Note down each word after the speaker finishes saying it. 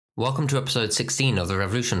Welcome to episode 16 of the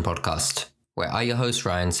Revolution podcast, where I, your host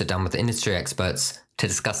Ryan, sit down with industry experts to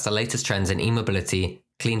discuss the latest trends in e-mobility,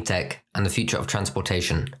 clean tech, and the future of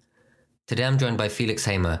transportation. Today I'm joined by Felix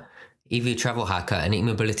Hamer, EV travel hacker and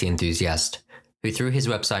e-mobility enthusiast, who through his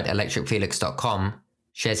website electricfelix.com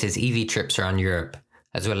shares his EV trips around Europe,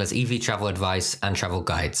 as well as EV travel advice and travel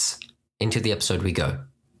guides. Into the episode we go.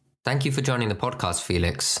 Thank you for joining the podcast,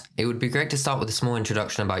 Felix. It would be great to start with a small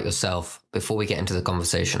introduction about yourself before we get into the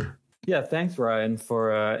conversation. Yeah, thanks, Ryan,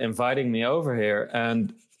 for inviting me over here.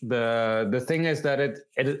 And the thing is that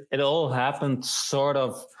it all happened sort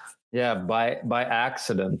of by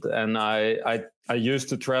accident. And I used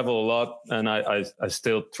to travel a lot, and I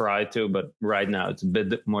still try to, but right now it's a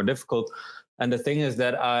bit more difficult. And the thing is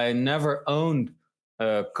that I never owned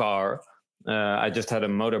a car. I just had a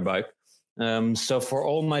motorbike. So for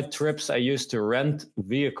all my trips, I used to rent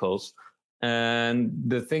vehicles. And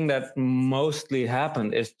the thing that mostly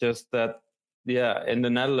happened is just that, in the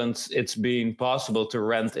Netherlands, it's been possible to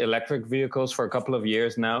rent electric vehicles for a couple of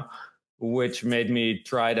years now, which made me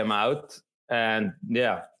try them out. And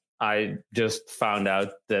I just found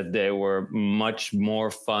out that they were much more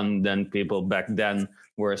fun than people back then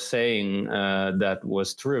were saying that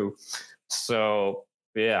was true. So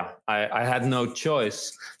I had no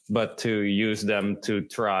choice but to use them to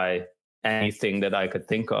try anything that I could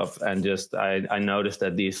think of. And just I noticed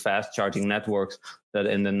that these fast charging networks that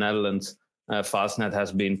in the Netherlands, Fastnet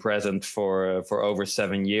has been present for over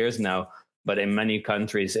 7 years now. But in many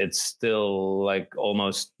countries, it's still like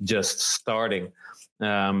almost just starting.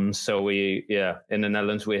 So in the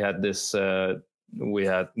Netherlands, we had this,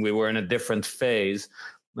 we were in a different phase.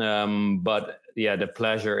 But the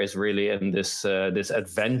pleasure is really in this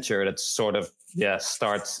adventure that sort of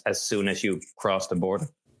starts as soon as you cross the border.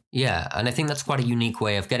 Yeah, and I think that's quite a unique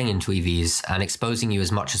way of getting into EVs and exposing you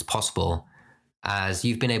as much as possible, as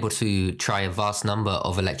you've been able to try a vast number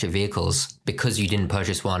of electric vehicles because you didn't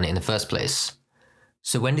purchase one in the first place.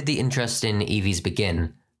 So when did the interest in EVs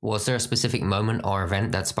begin? Was there a specific moment or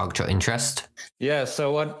event that sparked your interest? Yeah,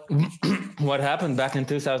 so what happened back in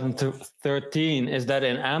 2013 is that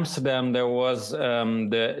in Amsterdam there was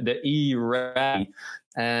the E-Rally,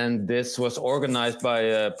 and this was organized by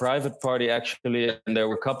a private party actually, and there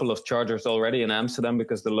were a couple of chargers already in Amsterdam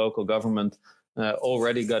because the local government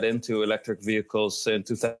already got into electric vehicles in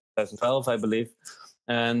 2012, I believe,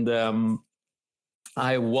 and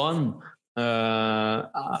I won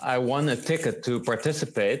a ticket to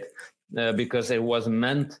participate because it was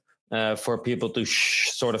meant for people to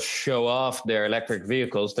sort of show off their electric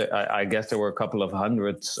vehicles. I guess there were a couple of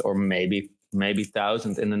hundreds or maybe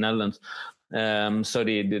 1,000 in the Netherlands. So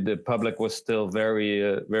the public was still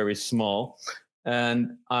very small.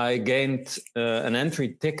 And I gained an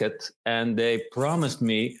entry ticket, and they promised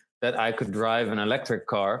me that I could drive an electric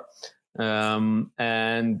car.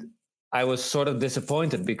 And I was sort of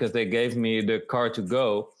disappointed because they gave me the car to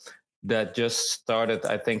go that just started,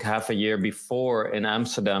 I think, half a year before in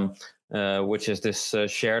Amsterdam, which is this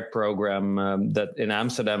shared program that in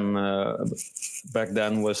Amsterdam back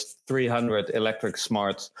then was 300 electric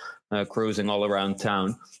smarts cruising all around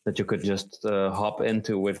town that you could just hop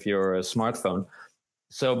into with your smartphone.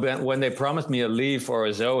 So when they promised me a Leaf or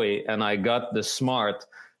a Zoe and I got the Smart,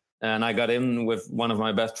 and I got in with one of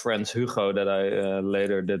my best friends, Hugo, that I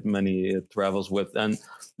later did many travels with. And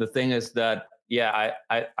the thing is that,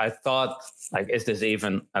 I thought, like, is this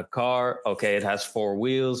even a car? Okay, it has 4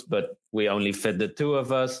 wheels, but we only fit the 2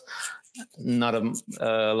 of us. Not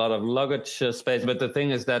a lot of luggage space. But the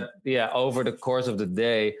thing is that, over the course of the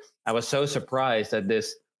day, I was so surprised that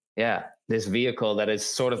this vehicle that is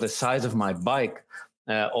sort of the size of my bike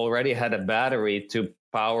already had a battery to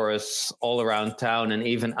power us all around town and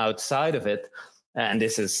even outside of it. And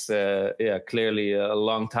this is clearly a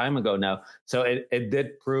long time ago now. So it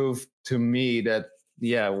did prove to me that,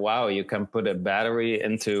 wow, you can put a battery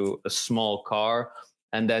into a small car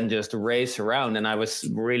and then just race around. And I was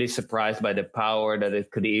really surprised by the power that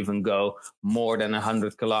it could even go more than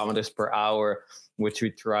 100 kilometers per hour, which we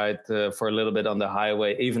tried for a little bit on the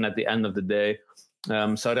highway, even at the end of the day.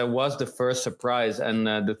 So that was the first surprise. And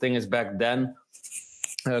the thing is, back then,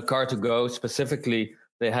 Car2Go specifically,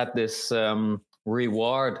 they had this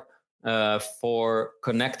reward for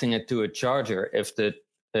connecting it to a charger if the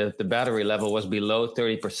battery level was below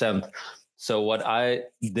 30%. So what I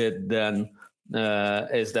did then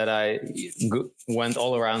is that I went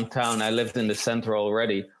all around town. I lived in the center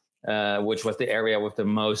already, which was the area with the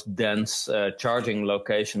most dense charging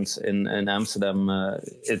locations in Amsterdam.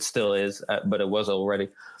 It still is, but it was already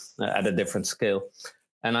at a different scale.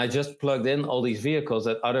 And I just plugged in all these vehicles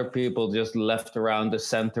that other people just left around the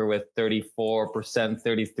center with 34%,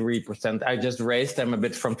 33%. I just raced them a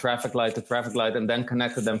bit from traffic light to traffic light and then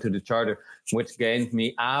connected them to the charger, which gained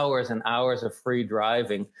me hours and hours of free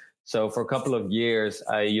driving. So for a couple of years,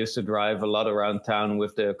 I used to drive a lot around town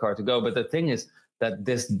with the Car2Go. But the thing is that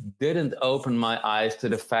this didn't open my eyes to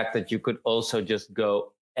the fact that you could also just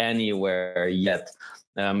go anywhere yet.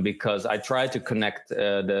 Because I tried to connect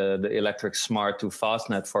the electric smart to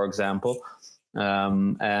Fastnet, for example,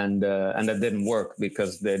 and that didn't work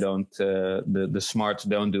because they don't the smarts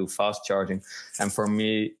don't do fast charging. And for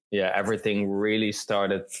me, everything really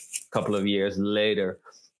started a couple of years later,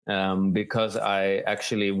 because I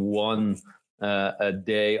actually won a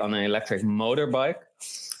day on an electric motorbike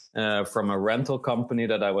from a rental company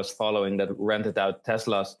that I was following that rented out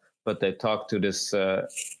Teslas, but they talked to this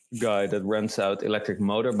guy that rents out electric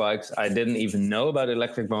motorbikes. I didn't even know about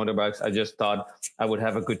electric motorbikes. I just thought I would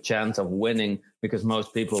have a good chance of winning because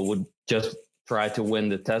most people would just try to win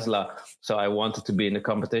the Tesla. So I wanted to be in a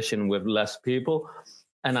competition with less people.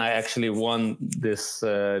 And I actually won this,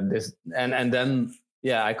 and then,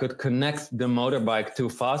 I could connect the motorbike to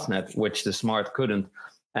Fastnet, which the Smart couldn't.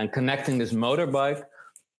 And connecting this motorbike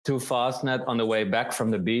to Fastnet on the way back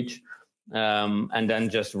from the beach, and then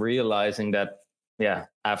just realizing that,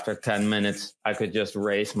 after 10 minutes, I could just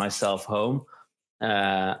race myself home.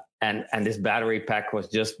 And this battery pack was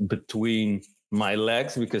just between my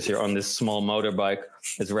legs because you're on this small motorbike.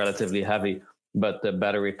 It's relatively heavy, but the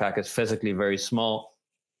battery pack is physically very small.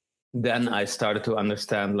 Then I started to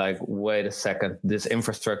understand, like, wait a second, this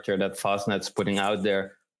infrastructure that Fastnet's putting out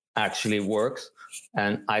there actually works.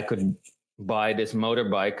 And I could buy this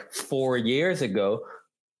motorbike 4 years ago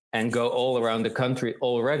and go all around the country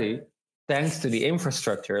already, thanks to the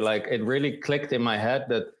infrastructure. Like, it really clicked in my head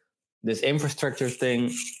that this infrastructure thing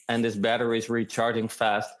and this batteries recharging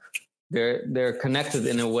fast, they're connected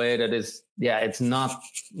in a way that is, it's not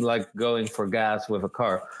like going for gas with a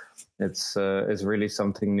car. It's really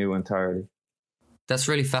something new entirely. That's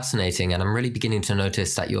really fascinating. And I'm really beginning to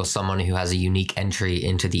notice that you're someone who has a unique entry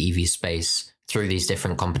into the EV space through these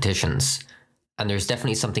different competitions. And there's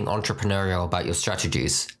definitely something entrepreneurial about your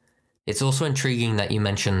strategies. It's also intriguing that you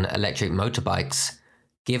mention electric motorbikes,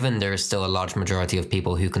 given there is still a large majority of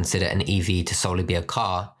people who consider an EV to solely be a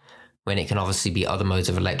car, when it can obviously be other modes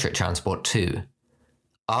of electric transport too.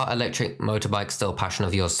 Are electric motorbikes still a passion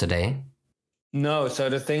of yours today? No, so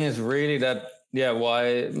the thing is really that,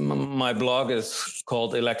 why my blog is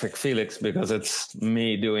called Electric Felix, because it's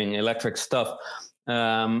me doing electric stuff.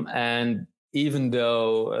 And even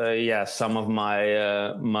though, some of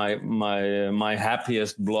my my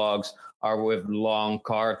happiest blogs are with long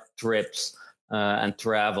car trips and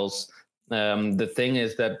travels, the thing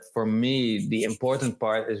is that for me, the important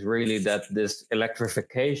part is really that this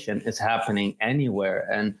electrification is happening anywhere.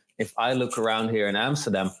 And if I look around here in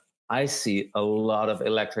Amsterdam, I see a lot of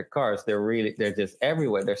electric cars. They're just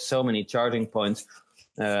everywhere. There's so many charging points,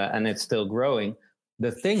 and it's still growing.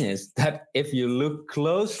 The thing is that if you look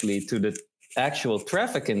closely to the actual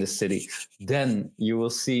traffic in the city, then you will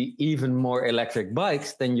see even more electric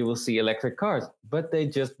bikes than you will see electric cars. But they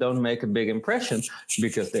just don't make a big impression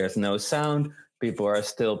because there's no sound. People are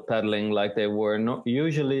still pedaling like they were not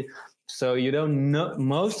usually. So you don't know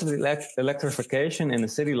most of the electrification in a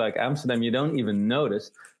city like Amsterdam, you don't even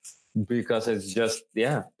notice because it's just,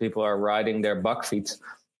 people are riding their bakfiets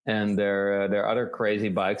and their other crazy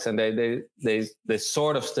bikes, and they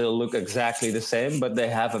sort of still look exactly the same, but they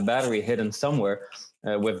have a battery hidden somewhere.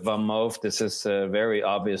 With Van Moof, this is very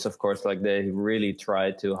obvious, of course, like they really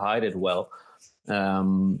try to hide it well.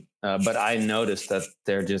 But I noticed that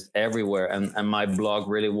they're just everywhere, and my blog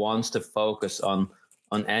really wants to focus on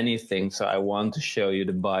anything. So I want to show you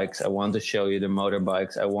the bikes, I want to show you the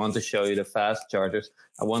motorbikes, I want to show you the fast chargers,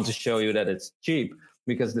 I want to show you that it's cheap.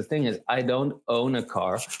 Because the thing is, I don't own a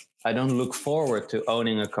car. I don't look forward to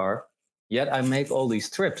owning a car. Yet I make all these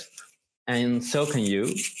trips. And so can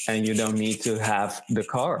you. And you don't need to have the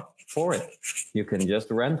car for it. You can just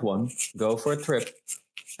rent one, go for a trip,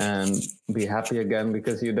 and be happy again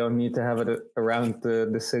because you don't need to have it around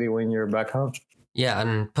the city when you're back home. Yeah,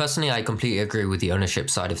 and personally, I completely agree with the ownership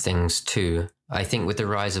side of things too. I think with the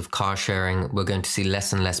rise of car sharing, we're going to see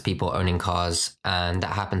less and less people owning cars, and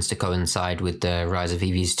that happens to coincide with the rise of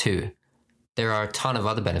EVs too. There are a ton of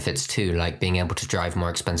other benefits too, like being able to drive more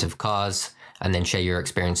expensive cars and then share your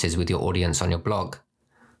experiences with your audience on your blog.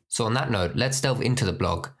 So on that note, let's delve into the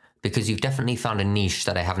blog, because you've definitely found a niche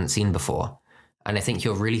that I haven't seen before. And I think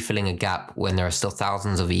you're really filling a gap when there are still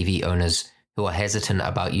thousands of EV owners who are hesitant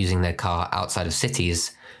about using their car outside of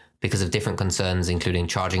cities, because of different concerns, including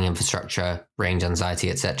charging infrastructure, range anxiety,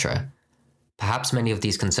 etc. Perhaps many of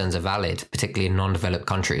these concerns are valid, particularly in non-developed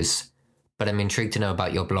countries, but I'm intrigued to know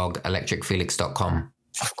about your blog, electricfelix.com.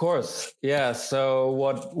 Of course, yeah. So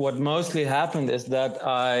what mostly happened is that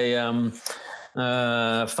I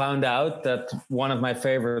found out that one of my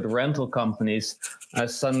favorite rental companies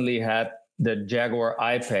suddenly had the Jaguar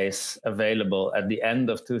I-Pace available at the end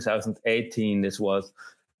of 2018. This was,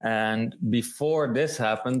 and before this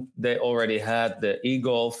happened, they already had the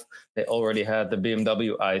e-Golf, they already had the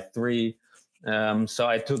BMW i3. So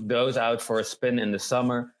I took those out for a spin in the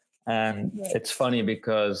summer. And it's funny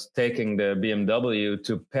because taking the BMW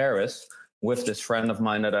to Paris with this friend of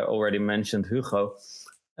mine that I already mentioned, Hugo,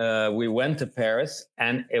 we went to Paris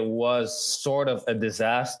and it was sort of a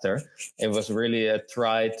disaster. It was really a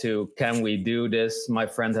try to, can we do this? My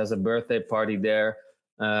friend has a birthday party there.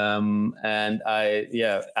 And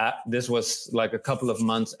this was like a couple of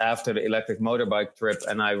months after the electric motorbike trip.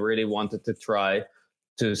 And I really wanted to try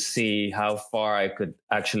to see how far I could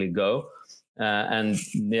actually go.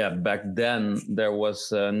 Back then there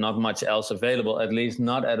was not much else available, at least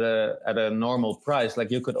not at a normal price.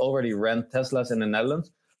 Like you could already rent Teslas in the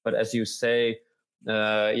Netherlands, but as you say,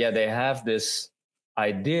 they have this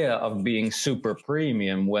idea of being super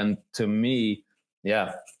premium when to me,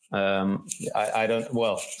 I don't,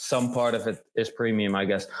 well, some part of it is premium, I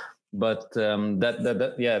guess. But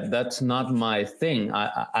that's not my thing.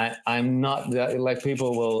 I'm not like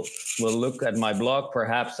people will look at my blog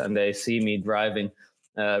perhaps and they see me driving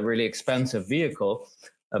a really expensive vehicle.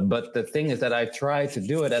 But the thing is that I try to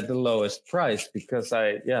do it at the lowest price because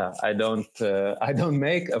I don't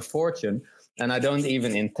make a fortune and I don't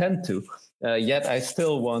even intend to. Yet I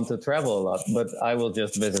still want to travel a lot, but I will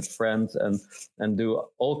just visit friends and do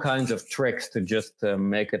all kinds of tricks to just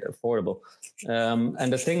make it affordable.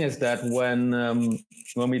 And the thing is that when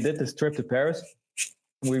we did this trip to Paris,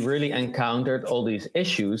 we really encountered all these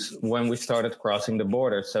issues when we started crossing the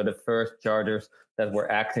border. So the first chargers that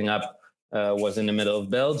were acting up was in the middle of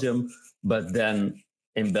Belgium, but then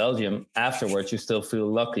in Belgium afterwards you still feel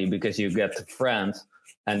lucky because you get to France.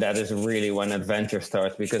 And that is really when adventure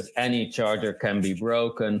starts, because any charger can be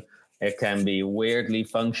broken. It can be weirdly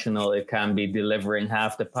functional. It can be delivering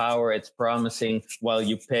half the power it's promising while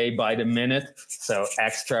you pay by the minute. So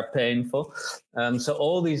extra painful. So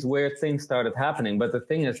all these weird things started happening. But the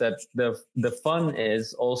thing is that the fun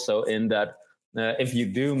is also in that if you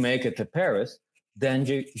do make it to Paris, then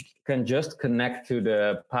you can just connect to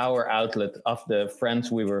the power outlet of the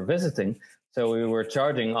friends we were visiting. So we were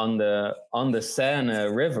charging on the Seine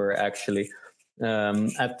River, actually,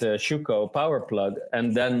 at the Schuko power plug.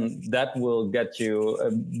 And then that will get you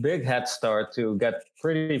a big head start to get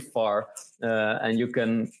pretty far. And you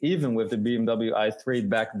can, even with the BMW i3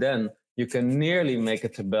 back then, you can nearly make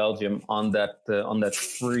it to Belgium on that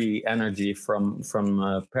free energy from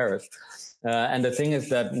Paris. And the thing is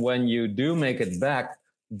that when you do make it back,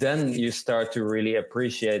 then you start to really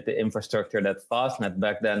appreciate the infrastructure that Fastnet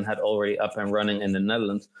back then had already up and running in the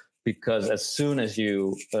Netherlands. Because as soon as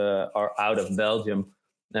you are out of Belgium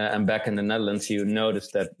and back in the Netherlands, you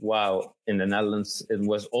notice that, wow, in the Netherlands, it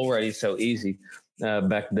was already so easy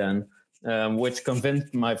back then, which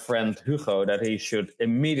convinced my friend Hugo that he should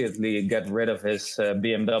immediately get rid of his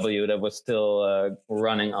BMW that was still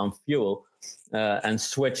running on fuel and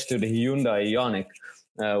switch to the Hyundai Ioniq.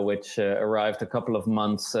 Which arrived a couple of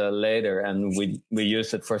months later, and we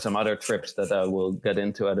used it for some other trips that I will get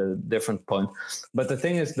into at a different point. But the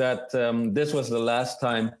thing is that this was the last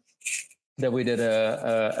time that we did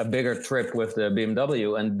a bigger trip with the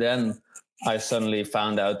BMW, and then I suddenly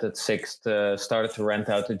found out that Sixt started to rent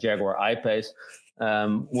out the Jaguar I-Pace,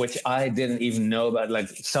 which I didn't even know about. Like,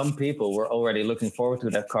 some people were already looking forward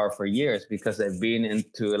to that car for years because they've been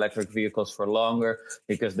into electric vehicles for longer,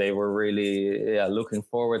 because they were really looking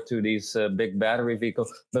forward to these big battery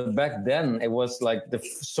vehicles. But back then it was like the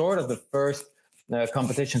first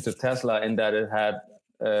competition to Tesla, in that it had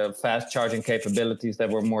fast charging capabilities that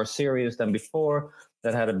were more serious than before,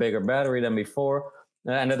 that had a bigger battery than before,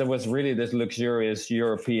 and that it was really this luxurious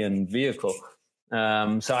European vehicle.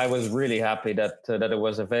 So I was really happy that it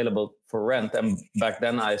was available for rent. And back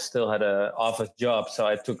then I still had an office job, so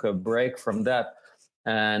I took a break from that.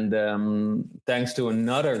 And thanks to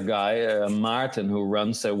another guy, Maarten, who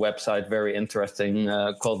runs a website very interesting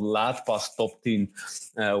called Laadpas Top 10,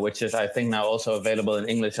 which is, I think, now also available in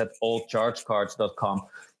English at allchargecards.com.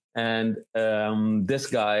 And this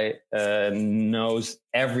guy knows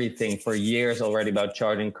everything for years already about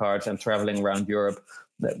charging cards and traveling around Europe.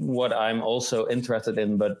 What I'm also interested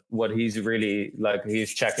in, but what he's really like,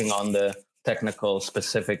 he's checking on the technical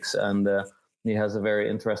specifics and He has a very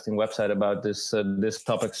interesting website about this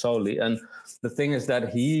topic solely. And the thing is that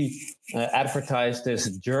he advertised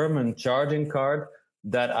this German charging card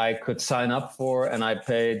that I could sign up for, and I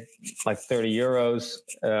paid like 30 euros.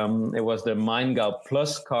 It was the Maingau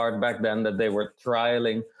Plus card back then that they were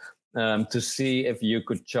trialing to see if you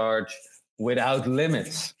could charge without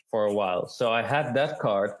limits for a while. So I had that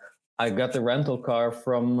card. I got the rental car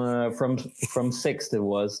from Sixt. It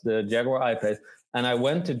was the Jaguar I-Pace. And I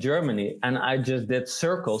went to Germany and I just did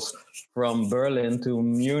circles from Berlin to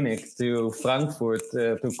Munich to Frankfurt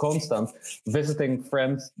to Constance, visiting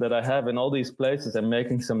friends that I have in all these places and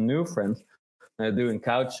making some new friends, doing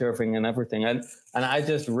couch surfing and everything. And I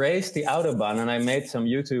just raced the Autobahn, and I made some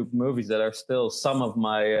YouTube movies that are still some of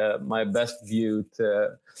my best viewed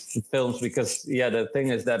films, because the thing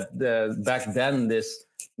is that back then the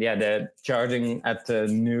charging at the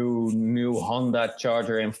new Honda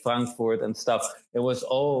charger in Frankfurt and stuff, it was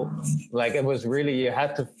all like, it was really, you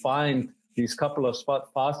had to find these couple of spots.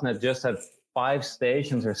 Fastnet just had 5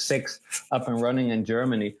 stations or 6 up and running in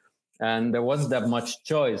Germany, and there wasn't that much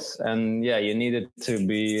choice. And you needed to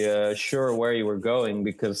be sure where you were going,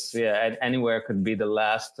 because anywhere could be the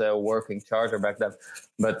last working charger back then.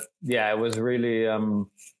 But it was really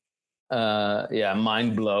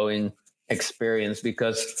mind-blowing experience,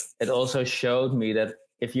 because it also showed me that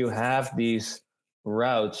if you have these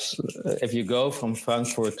routes, if you go from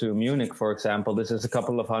Frankfurt to Munich, for example, this is a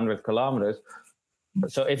couple of 100 kilometers.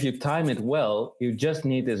 So if you time it well, you just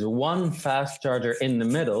need this one fast charger in the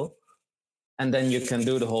middle, and then you can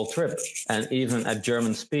do the whole trip, and even at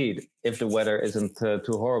German speed if the weather isn't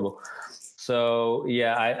too horrible. So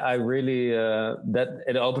I really that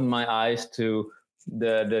it opened my eyes to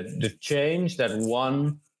the change that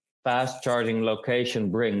one fast charging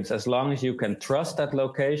location brings. As long as you can trust that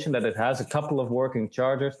location, that it has a couple of working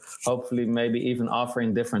chargers, hopefully maybe even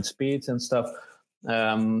offering different speeds and stuff,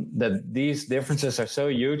 that these differences are so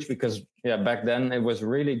huge, because back then it was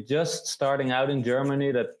really just starting out in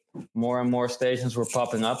Germany that more and more stations were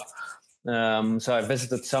popping up. So I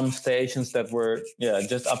visited some stations that were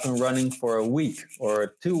just up and running for a week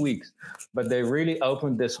or 2 weeks, but they really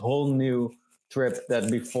opened this whole new trip that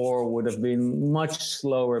before would have been much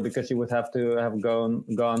slower, because you would have to have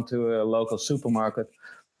gone to a local supermarket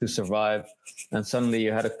to survive. And suddenly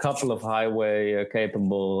you had a couple of highway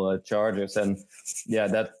capable chargers. And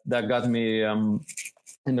that got me in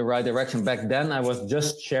the right direction. Back then I was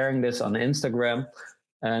just sharing this on Instagram,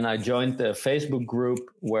 and I joined the Facebook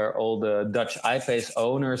group where all the Dutch I-Pace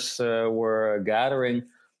owners were gathering.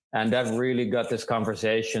 And that really got this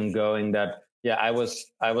conversation going, that I was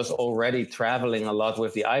already traveling a lot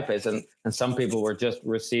with the I-Pace, and some people were just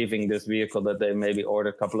receiving this vehicle that they maybe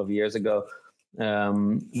ordered a couple of years ago.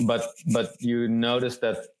 But you notice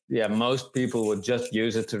that most people would just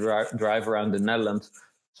use it to drive around the Netherlands.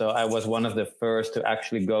 So I was one of the first to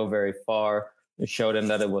actually go very far and show them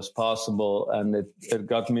that it was possible, and it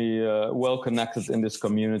got me well connected in this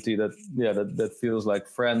community that feels like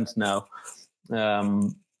friends now.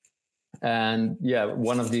 And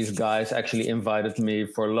one of these guys actually invited me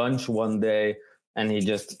for lunch one day, and he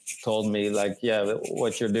just told me like,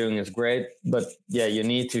 what you're doing is great, but you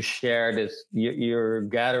need to share this. You're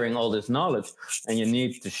gathering all this knowledge and you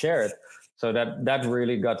need to share it. So that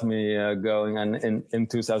really got me going. And in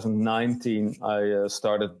 2019, I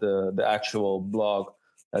started the actual blog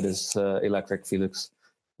that is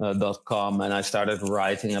electricfelix.com, and I started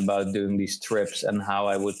writing about doing these trips and how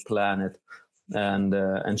I would plan it,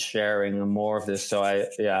 and sharing more of this. So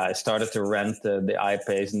I started to rent the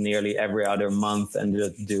I-Pace nearly every other month and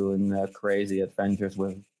just doing crazy adventures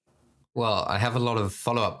with it. Well, I have a lot of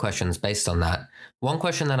follow-up questions based on that. One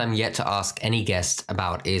question that I'm yet to ask any guest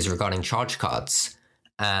about is regarding charge cards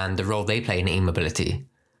and the role they play in e-mobility.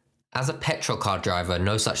 As a petrol card driver,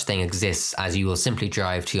 no such thing exists, as you will simply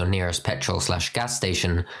drive to your nearest petrol/gas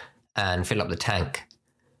station and fill up the tank.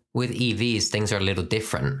 With EVs, things are a little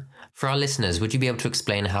different. For our listeners, would you be able to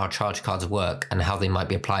explain how charge cards work and how they might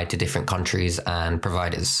be applied to different countries and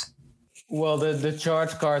providers? Well, the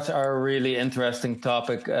charge cards are a really interesting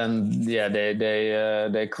topic, and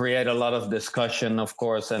they create a lot of discussion, of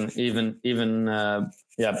course, and even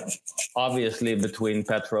obviously between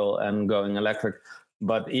petrol and going electric,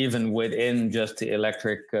 but even within just the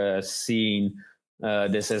electric scene,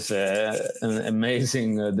 this is an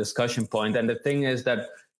amazing discussion point. And the thing is that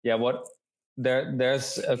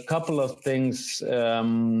there's a couple of things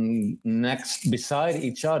next beside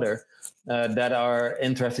each other that are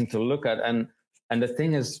interesting to look at, and the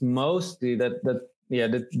thing is mostly that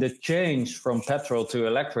the change from petrol to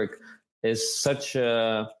electric is such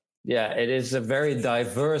it is a very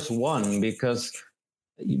diverse one, because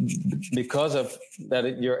because of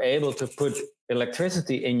that, you're able to put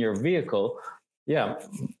electricity in your vehicle. Yeah,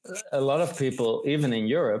 a lot of people, even in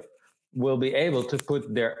Europe, will be able to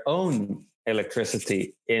put their own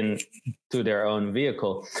electricity into their own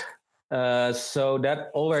vehicle. So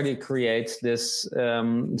that already creates this.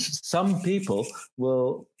 Some people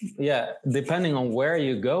will, depending on where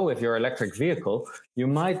you go with your electric vehicle, you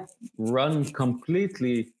might run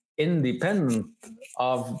completely independent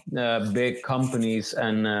of big companies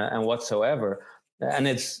and whatsoever. And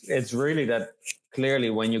it's really that clearly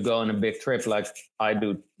when you go on a big trip, like I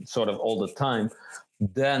do sort of all the time,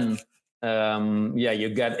 then you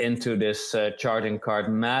get into this charging card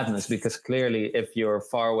madness, because clearly if you're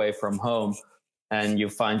far away from home and you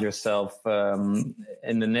find yourself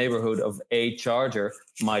in the neighborhood of a charger,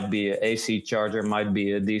 might be an AC charger, might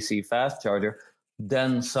be a DC fast charger,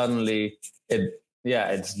 then suddenly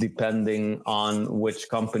it's depending on which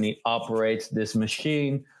company operates this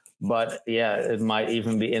machine. But it might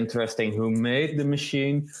even be interesting who made the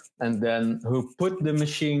machine and then who put the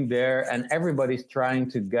machine there, and everybody's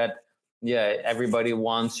trying to get everybody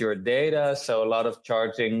wants your data. So a lot of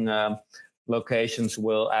charging locations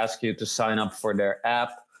will ask you to sign up for their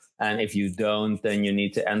app. And if you don't, then you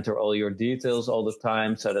need to enter all your details all the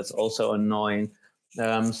time. So that's also annoying.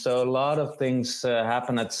 So a lot of things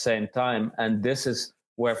happen at the same time. And this is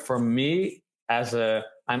where, for me,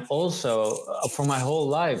 I'm also, for my whole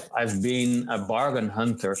life, I've been a bargain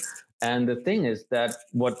hunter. And the thing is that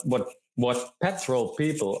what petrol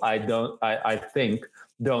people, I think,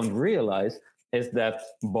 don't realize is that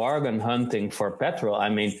bargain hunting for petrol. I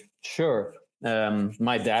mean, sure,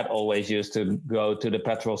 my dad always used to go to the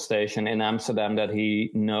petrol station in Amsterdam that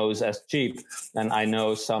he knows as cheap. And I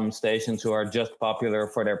know some stations who are just popular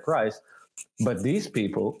for their price. But these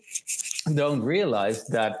people don't realize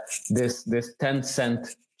that this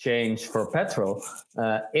 10-cent change for petrol,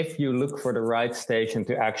 if you look for the right station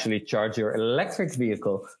to actually charge your electric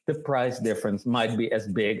vehicle, the price difference might be as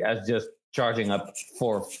big as just charging up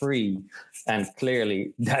for free. And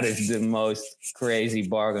clearly that is the most crazy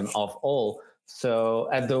bargain of all. So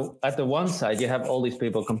at the one side, you have all these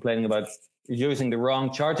people complaining about using the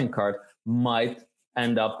wrong charging card might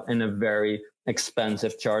end up in a very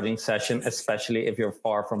expensive charging session, especially if you're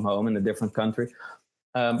far from home in a different country.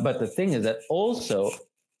 But the thing is that also,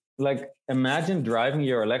 like, imagine driving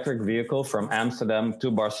your electric vehicle from Amsterdam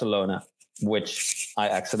to Barcelona, which I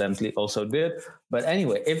accidentally also did. But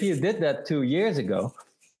anyway, if you did that 2 years ago,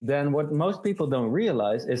 then what most people don't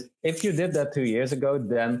realize is if you did that 2 years ago,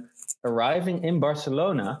 then arriving in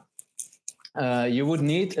Barcelona, you would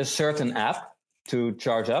need a certain app to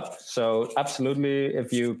charge up. So absolutely,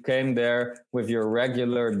 if you came there with your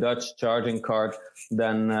regular Dutch charging card,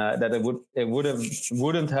 then that it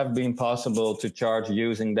wouldn't have been possible to charge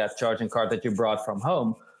using that charging card that you brought from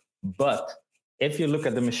home. But if you look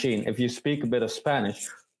at the machine, if you speak a bit of Spanish,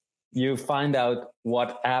 you find out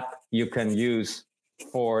what app you can use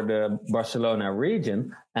for the Barcelona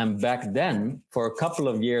region. And back then, for a couple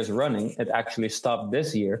of years running, it actually stopped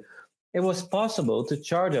this year, it was possible to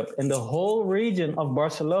charge up in the whole region of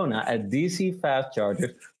Barcelona at DC fast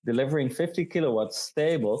chargers, delivering 50 kilowatts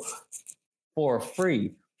stable for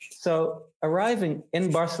free. So arriving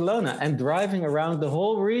in Barcelona and driving around the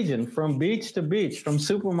whole region from beach to beach, from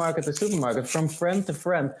supermarket to supermarket, from friend to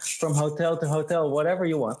friend, from hotel to hotel, whatever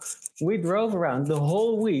you want. We drove around the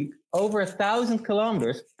whole week, over 1,000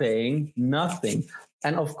 kilometers, paying nothing.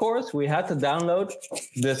 And of course, we had to download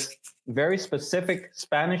this very specific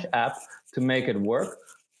Spanish app to make it work.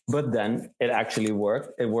 But then it actually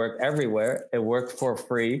worked. It worked everywhere. It worked for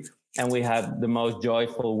free. And we had the most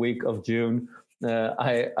joyful week of June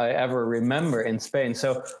I ever remember in Spain.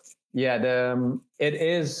 So it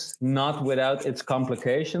is not without its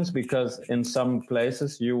complications, because in some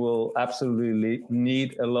places you will absolutely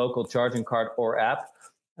need a local charging card or app.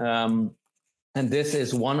 And this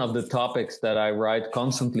is one of the topics that I write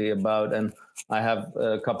constantly about. And I have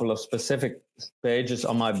a couple of specific pages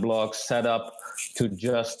on my blog set up to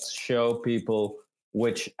just show people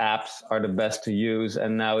which apps are the best to use.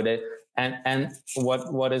 And nowadays, and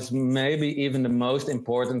what is maybe even the most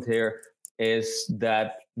important here is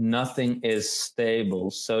that nothing is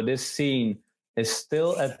stable. So this scene is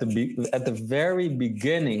still at the very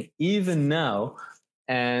beginning, even now.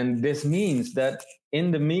 And this means that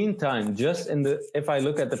in the meantime, if I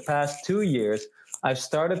look at the past 2 years, I've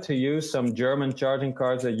started to use some German charging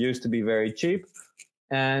cards that used to be very cheap.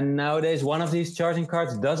 And nowadays, one of these charging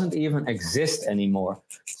cards doesn't even exist anymore.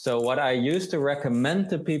 So what I used to recommend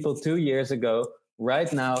to people 2 years ago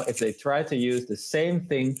right now, if they try to use the same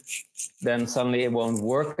thing, then suddenly it won't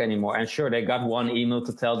work anymore. And sure, they got one email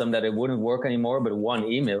to tell them that it wouldn't work anymore, but one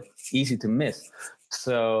email, easy to miss.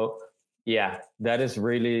 So yeah, that is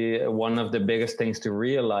really one of the biggest things to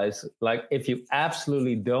realize. Like, if you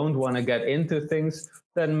absolutely don't want to get into things,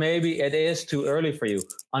 then maybe it is too early for you.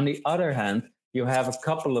 On the other hand, you have a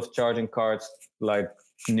couple of charging cards like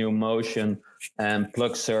New Motion and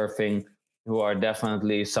Plug Surfing, who are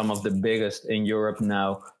definitely some of the biggest in Europe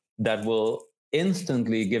now, that will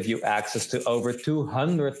instantly give you access to over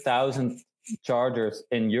 200,000 chargers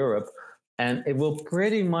in Europe, and it will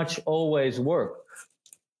pretty much always work.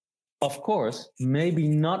 Of course, maybe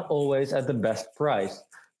not always at the best price.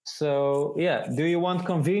 So yeah, do you want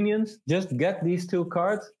convenience? Just get these two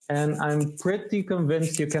cards, and I'm pretty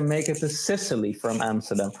convinced you can make it to Sicily from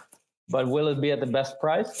Amsterdam. But will it be at the best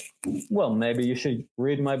price? Well, maybe you should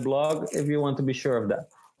read my blog if you want to be sure of that.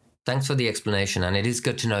 Thanks for the explanation, and it is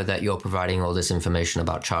good to know that you're providing all this information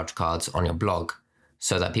about charge cards on your blog,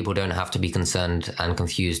 so that people don't have to be concerned and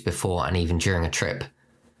confused before and even during a trip.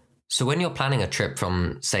 So when you're planning a trip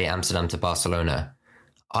from, say, Amsterdam to Barcelona,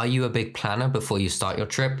 are you a big planner before you start your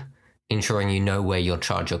trip, ensuring you know where you'll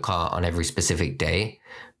charge your car on every specific day,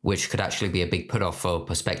 which could actually be a big put-off for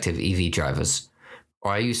prospective EV drivers?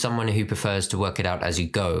 Or are you someone who prefers to work it out as you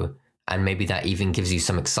go, and maybe that even gives you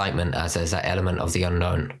some excitement as there's that element of the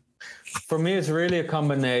unknown? For me, it's really a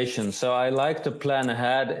combination. So I like to plan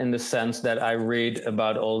ahead in the sense that I read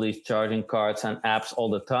about all these charging cards and apps all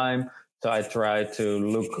the time. So I try to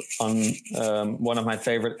look on one of my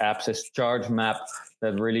favorite apps is Charge Map,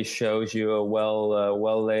 that really shows you a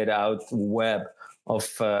well laid out web of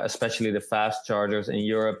especially the fast chargers in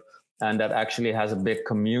Europe, and that actually has a big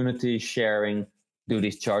community sharing. Do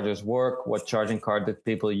these chargers work? What charging card did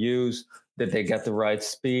people use? Did they get the right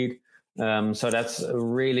speed? So that's a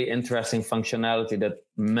really interesting functionality that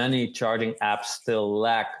many charging apps still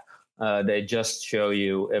lack. They just show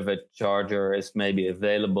you if a charger is maybe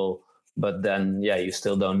available, but then, yeah, you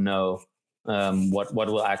still don't know what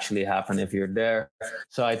will actually happen if you're there.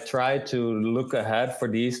 So I try to look ahead for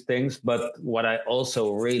these things. But what I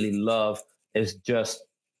also really love is just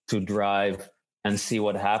to drive and see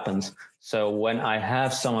what happens. So when I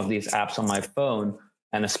have some of these apps on my phone,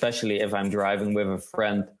 and especially if I'm driving with a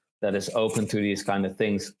friend that is open to these kind of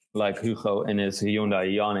things, like Hugo in his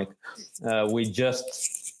Hyundai Ioniq,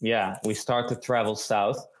 we start to travel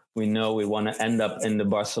south. We know we want to end up in the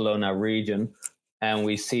Barcelona region, and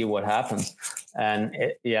we see what happens. And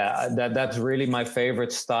that's really my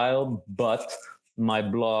favorite style. But my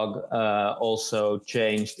blog also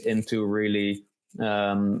changed into really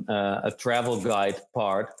a travel guide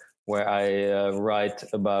part, where I write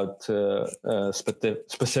about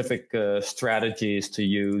specific strategies to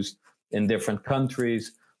use in different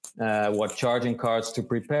countries, what charging cards to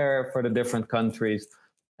prepare for the different countries.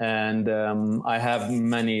 And I have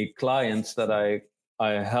many clients that I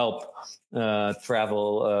help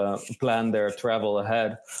plan their travel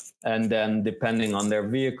ahead. And then depending on their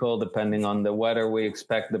vehicle, depending on the weather we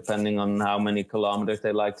expect, depending on how many kilometers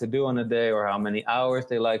they like to do on a day, or how many hours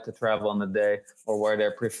they like to travel on a day, or where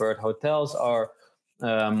their preferred hotels are,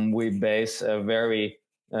 we base a very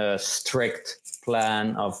strict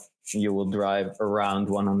plan of: you will drive around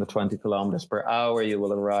 120 kilometers per hour. You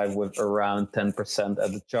will arrive with around 10%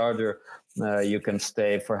 at the charger. You can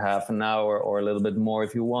stay for half an hour or a little bit more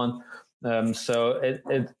if you want. So it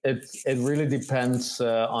really depends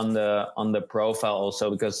on the profile also,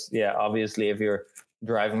 because obviously if you're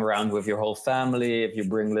driving around with your whole family, if you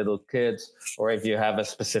bring little kids, or if you have a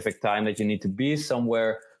specific time that you need to be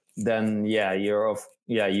somewhere, then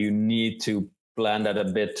you need to plan that a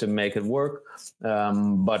bit to make it work.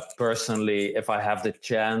 But personally, if I have the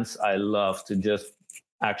chance, I love to just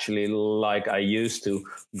actually, like I used to,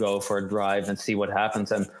 go for a drive and see what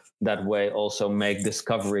happens, and that way also make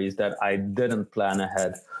discoveries that I didn't plan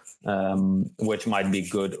ahead, which might be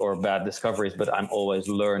good or bad discoveries, but I'm always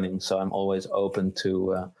learning, so I'm always open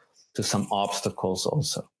to some obstacles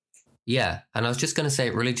also. Yeah, and I was just going to say,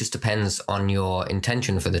 it really just depends on your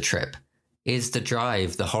intention for the trip. Is the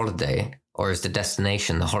drive the holiday, or is the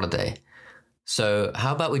destination the holiday? So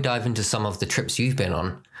how about we dive into some of the trips you've been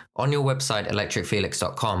on? On your website,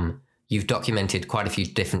 electricfelix.com, you've documented quite a few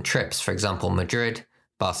different trips, for example, Madrid,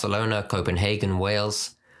 Barcelona, Copenhagen,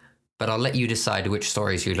 Wales. But I'll let you decide which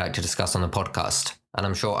stories you'd like to discuss on the podcast, and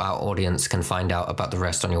I'm sure our audience can find out about the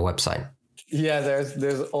rest on your website. Yeah,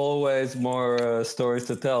 there's always more stories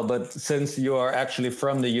to tell, but since you are actually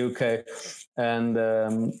from the UK, and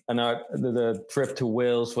the trip to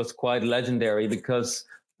Wales was quite legendary, because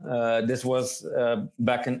this was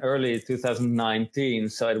back in early 2019,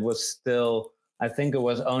 so it was still, I think it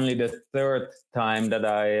was only the third time that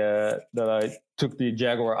I took the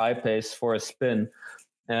Jaguar I-Pace for a spin.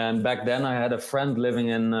 And back then I had a friend living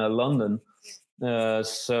in London.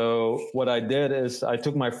 So what I did is I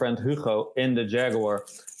took my friend Hugo in the Jaguar,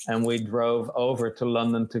 and we drove over to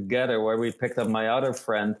London together, where we picked up my other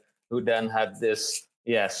friend, who then had this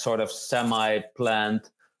sort of semi-planned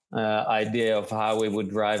idea of how we would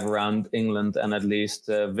drive around England and at least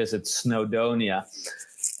visit Snowdonia.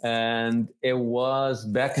 And it was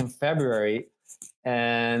back in February,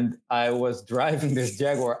 and I was driving this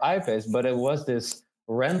Jaguar I-Pace, but it was this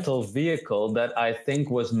rental vehicle that I think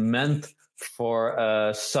was meant for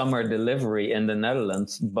a summer delivery in the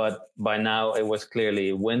Netherlands. But by now it was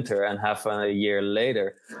clearly winter and half a year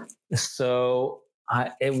later. So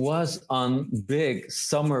it was on big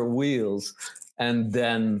summer wheels. And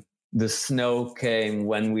then the snow came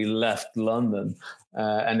when we left London.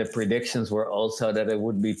 And the predictions were also that it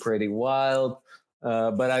would be pretty wild.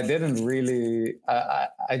 But I didn't really,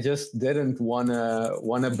 I just didn't want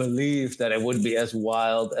to believe that it would be as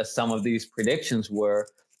wild as some of these predictions were.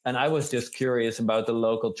 And I was just curious about the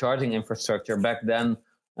local charging infrastructure. Back then,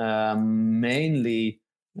 mainly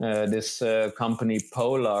this company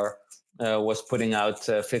Polar was putting out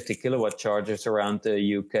 50 kilowatt chargers around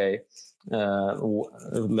the UK,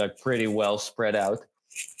 like pretty well spread out.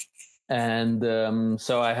 And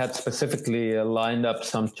so I had specifically lined up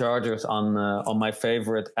some chargers on my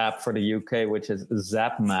favorite app for the UK, which is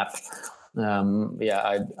ZapMap.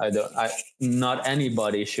 Not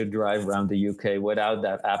anybody should drive around the UK without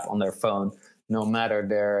that app on their phone, no matter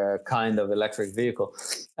their kind of electric vehicle.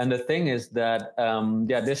 And the thing is that,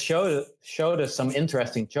 this showed us some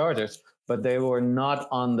interesting chargers, but they were not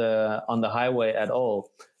on the highway at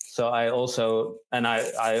all. So I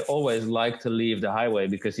always like to leave the highway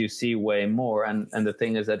because you see way more. And the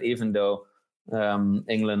thing is that even though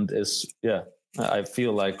England is, I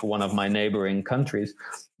feel like one of my neighboring countries,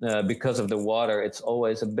 because of the water, it's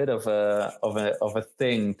always a bit of a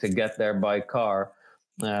thing to get there by car.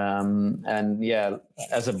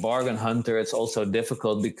 As a bargain hunter, it's also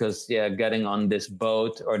difficult because getting on this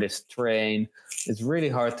boat or this train is really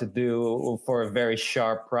hard to do for a very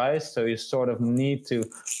sharp price. So you sort of need to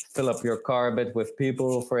fill up your car a bit with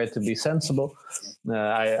people for it to be sensible.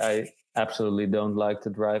 I absolutely don't like to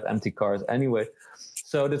drive empty cars anyway.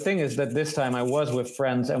 So the thing is that this time I was with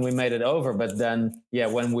friends and we made it over. But then,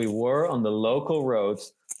 when we were on the local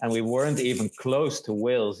roads and we weren't even close to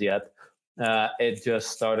Wales yet, it just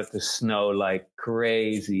started to snow like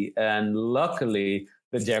crazy. And luckily,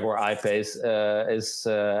 the Jaguar I-Pace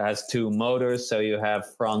has two motors, so you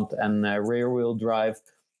have front and rear wheel drive.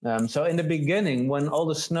 So in the beginning, when all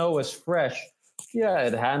the snow was fresh,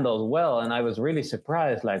 it handled well. And I was really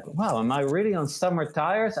surprised, like, wow, am I really on summer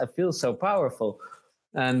tires? I feel so powerful.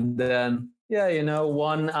 And then,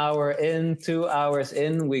 1 hour in, 2 hours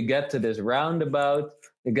in, we get to this roundabout.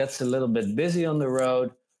 It gets a little bit busy on the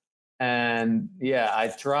road. And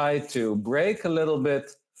I try to brake a little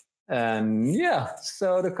bit. And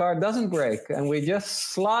so the car doesn't brake. And we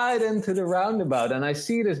just slide into the roundabout. And I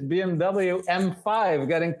see this BMW M5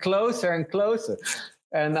 getting closer and closer.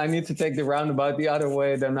 And I need to take the roundabout the other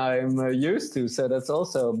way than I'm used to. So that's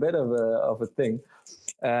also a bit of a thing.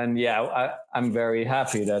 And I'm very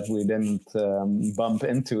happy that we didn't bump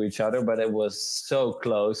into each other, but it was so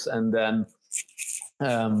close. And then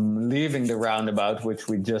leaving the roundabout, which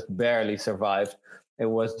we just barely survived, it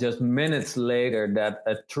was just minutes later that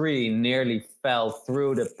a tree nearly fell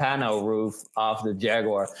through the pano roof of the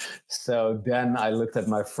Jaguar. So then I looked at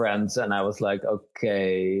my friends and I was like,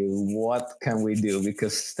 okay, what can we do?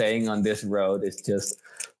 Because staying on this road is just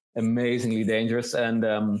amazingly dangerous. And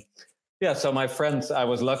so my friends, I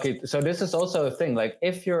was lucky. So this is also a thing, like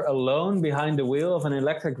if you're alone behind the wheel of an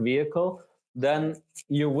electric vehicle, then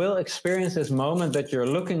you will experience this moment that you're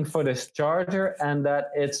looking for this charger and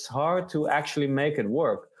that it's hard to actually make it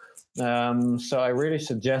work. So I really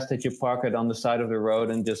suggest that you park it on the side of the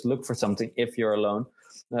road and just look for something if you're alone.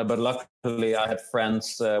 But luckily I had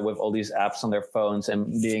friends with all these apps on their phones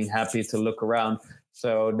and being happy to look around.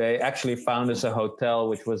 So they actually found us a hotel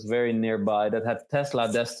which was very nearby that had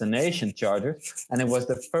Tesla destination chargers. And it was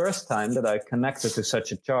the first time that I connected to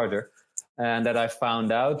such a charger. And that I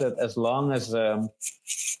found out that as long as a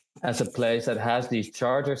place that has these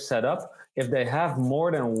chargers set up, if they have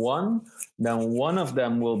more than one, then one of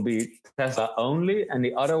them will be Tesla only and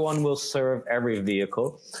the other one will serve every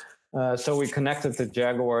vehicle. So we connected the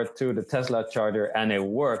Jaguar to the Tesla charger and it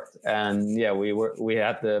worked. And we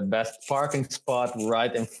had the best parking spot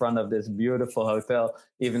right in front of this beautiful hotel,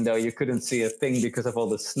 even though you couldn't see a thing because of all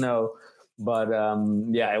the snow. But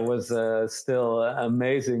yeah, it was still an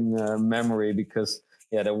amazing memory because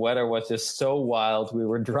yeah, the weather was just so wild. We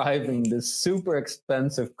were driving this super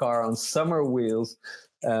expensive car on summer wheels.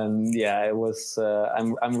 And yeah, it was,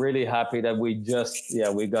 I'm really happy that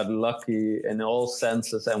we got lucky in all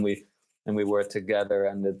senses, and we were together,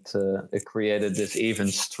 and it created this even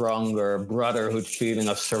stronger brotherhood feeling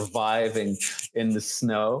of surviving in the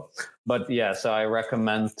snow. But yeah, so I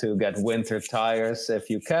recommend to get winter tires if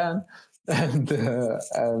you can. And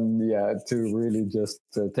yeah, to really just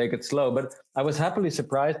take it slow. But I was happily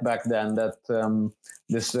surprised back then that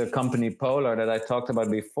this company Polar that I talked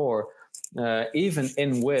about before, even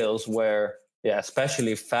in Wales, where yeah,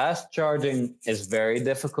 especially fast charging is very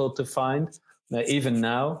difficult to find, even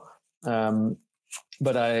now.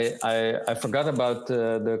 But I forgot about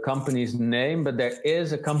the company's name, but there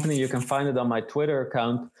is a company, you can find it on my Twitter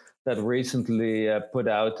account, that recently put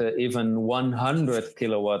out even 100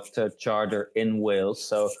 kilowatt charger in Wales.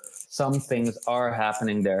 So some things are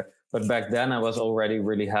happening there. But back then I was already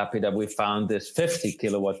really happy that we found this 50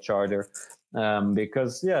 kilowatt charger,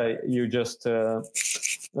 because yeah, you just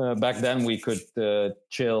back then we could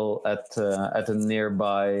chill at a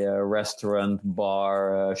nearby restaurant,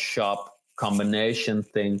 bar, shop combination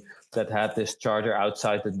thing that had this charger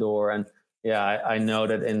outside the door. And yeah, I know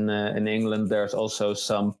that in England there's also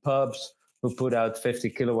some pubs who put out 50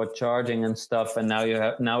 kilowatt charging and stuff. And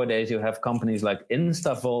nowadays you have companies like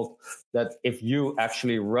InstaVolt that if you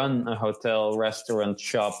actually run a hotel, restaurant,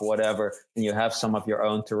 shop, whatever, and you have some of your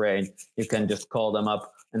own terrain, you can just call them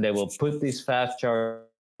up and they will put these fast chargers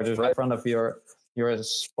right in front of your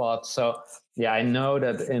spot. So yeah, I know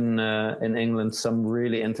that in England some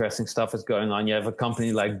really interesting stuff is going on. You have a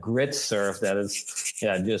company like GridServe that is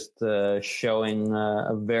just showing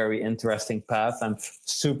a very interesting path. I'm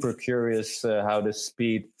super curious how the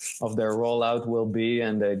speed of their rollout will be,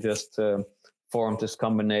 and they just formed this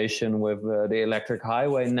combination with the electric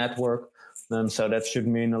highway network. So that should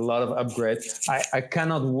mean a lot of upgrades. I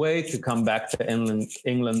cannot wait to come back to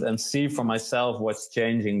England and see for myself what's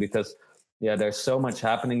changing, because yeah, there's so much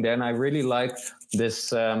happening there. And I really like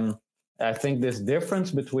this. I think this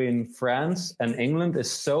difference between France and England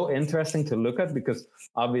is so interesting to look at, because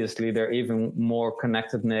obviously they're even more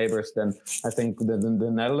connected neighbors than I think the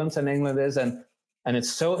Netherlands and England is. And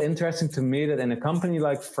it's so interesting to me that in a company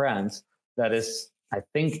like France, that is, I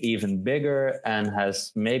think, even bigger and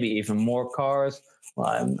has maybe even more cars.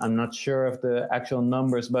 Well, I'm not sure of the actual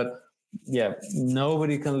numbers, but yeah,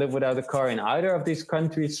 nobody can live without a car in either of these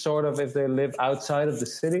countries, sort of, if they live outside of the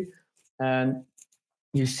city. And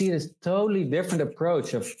you see this totally different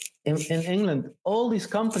approach of in England, all these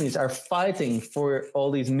companies are fighting for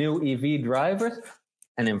all these new EV drivers.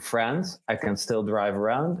 And in France, I can still drive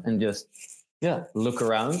around and just look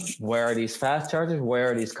around. Where are these fast chargers?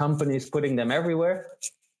 Where are these companies putting them everywhere?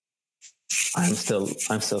 I'm still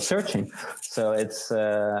searching. So it's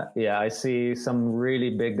I see some really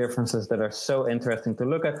big differences that are so interesting to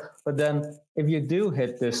look at. But then if you do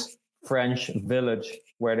hit this French village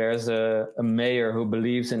where there's a mayor who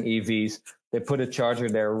believes in EVs, they put a charger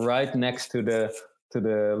there right next to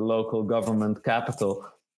the local government capital.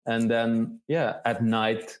 And then, at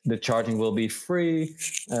night, the charging will be free.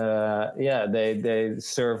 They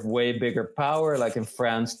serve way bigger power. Like in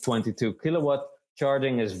France, 22 kilowatt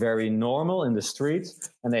charging is very normal in the streets.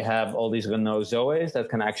 And they have all these Renault Zoes that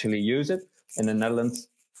can actually use it. In the Netherlands,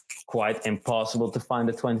 quite impossible to find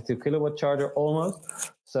a 22 kilowatt charger almost.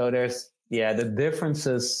 So there's, the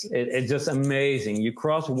differences, it's just amazing. You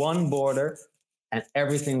cross one border and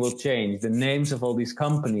everything will change. The names of all these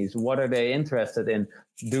companies, what are they interested in?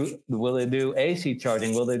 Will they do AC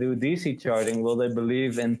charging? Will they do DC charging? Will they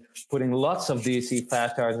believe in putting lots of DC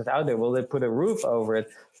fast chargers out there? Will they put a roof over it?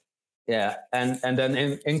 Yeah, and then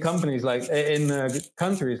in companies like in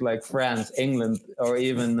countries like France, England, or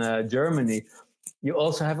even Germany, you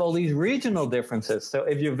also have all these regional differences. So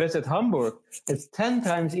if you visit Hamburg, it's 10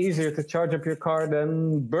 times easier to charge up your car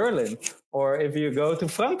than Berlin. Or if you go to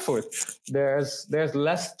Frankfurt, there's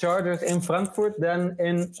less chargers in Frankfurt than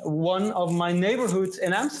in one of my neighborhoods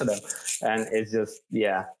in Amsterdam. And it's just,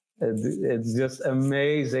 it's just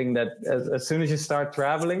amazing that as soon as you start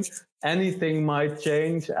traveling, anything might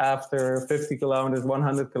change after 50 kilometers,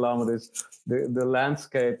 100 kilometers. The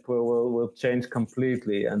landscape will change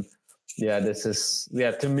completely. And this is,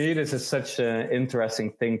 to me, this is such an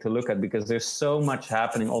interesting thing to look at, because there's so much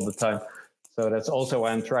happening all the time. So that's also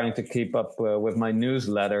why I'm trying to keep up with my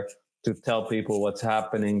newsletter, to tell people what's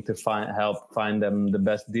happening, to help find them the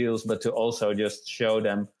best deals, but to also just show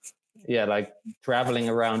them, like traveling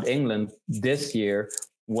around England this year,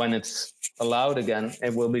 when it's allowed again,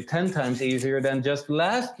 it will be 10 times easier than just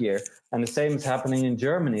last year. And the same is happening in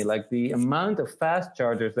Germany. Like the amount of fast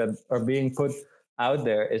chargers that are being put out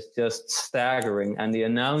there is just staggering. And the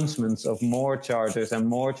announcements of more chargers and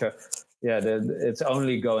more, it's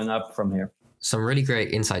only going up from here. Some really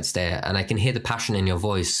great insights there. And I can hear the passion in your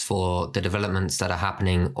voice for the developments that are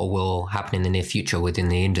happening or will happen in the near future within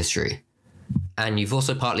the industry. And you've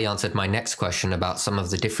also partly answered my next question about some of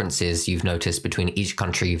the differences you've noticed between each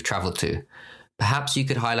country you've traveled to. Perhaps you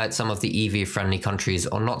could highlight some of the EV-friendly countries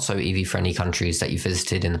or not so EV-friendly countries that you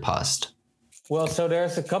visited in the past. Well, so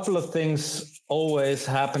there's a couple of things always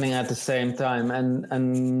happening at the same time.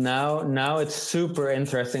 And now it's super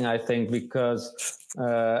interesting, I think, because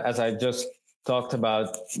as I just talked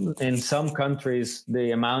about, in some countries,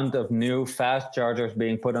 the amount of new fast chargers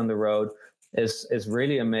being put on the road is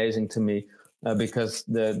really amazing to me. Because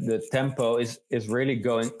the tempo is really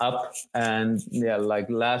going up. And yeah, like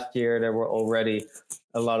last year, there were already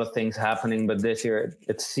a lot of things happening, but this year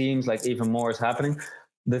it seems like even more is happening.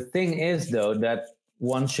 The thing is, though, that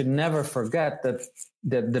one should never forget that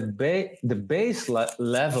the base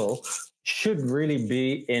level should really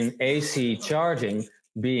be in AC charging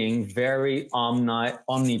being very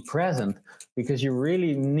omnipresent, because you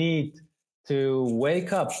really need to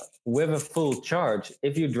wake up with a full charge.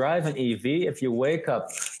 If you drive an EV, if you wake up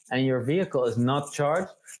and your vehicle is not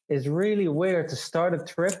charged, it's really weird to start a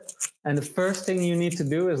trip and the first thing you need to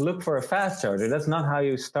do is look for a fast charger. That's not how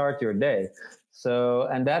you start your day. So,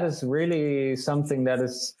 and that is really something that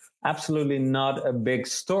is absolutely not a big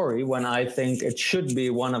story, when I think it should be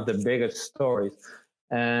one of the biggest stories.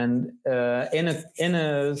 And in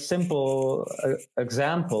a simple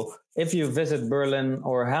example, if you visit Berlin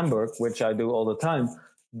or Hamburg, which I do all the time,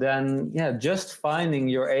 then yeah, just finding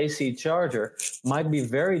your AC charger might be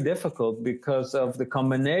very difficult because of the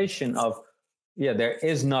combination of, there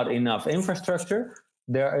is not enough infrastructure.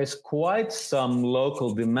 There is quite some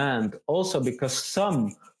local demand also because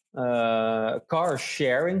some car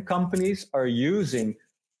sharing companies are using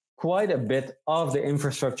quite a bit of the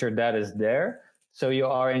infrastructure that is there. So you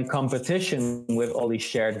are in competition with all these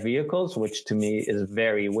shared vehicles, which to me is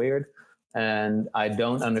very weird. And I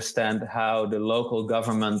don't understand how the local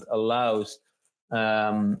government allows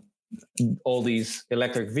all these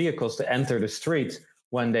electric vehicles to enter the streets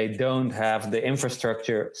when they don't have the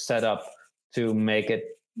infrastructure set up to make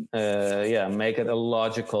it a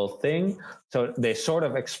logical thing. So they sort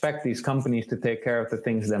of expect these companies to take care of the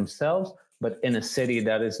things themselves, but in a city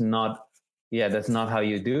that is not, that's not how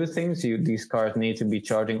you do things. These cars need to be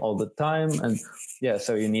charging all the time, and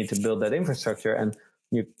so you need to build that infrastructure. And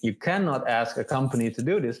you cannot ask a company to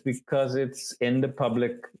do this because it's in the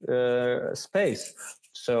public space.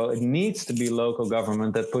 So it needs to be local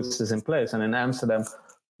government that puts this in place. And in Amsterdam,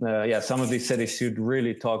 some of these cities should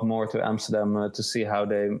really talk more to Amsterdam to see how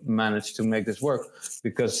they manage to make this work.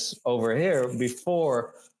 Because over here,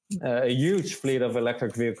 before a huge fleet of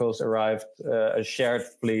electric vehicles arrived, a shared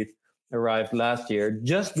fleet arrived last year,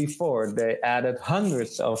 just before they added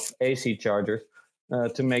hundreds of AC chargers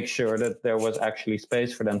to make sure that there was actually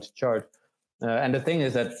space for them to charge. And the thing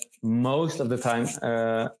is that most of the time,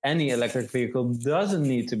 any electric vehicle doesn't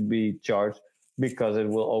need to be charged because it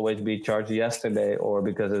will always be charged yesterday, or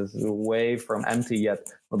because it's way from empty yet,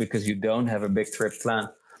 or because you don't have a big trip planned.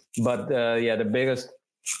 But the biggest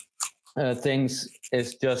things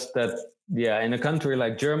is just that, in a country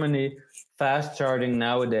like Germany, fast charging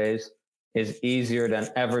nowadays is easier than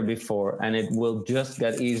ever before. And it will just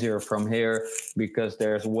get easier from here because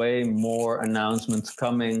there's way more announcements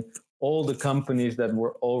coming. All the companies that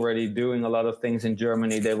were already doing a lot of things in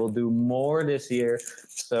Germany, they will do more this year.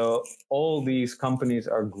 So all these companies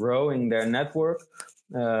are growing their network,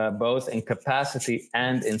 both in capacity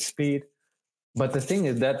and in speed. But the thing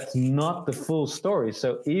is, that's not the full story.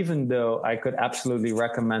 So even though I could absolutely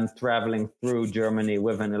recommend traveling through Germany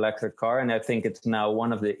with an electric car, and I think it's now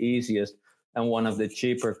one of the easiest and one of the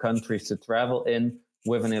cheaper countries to travel in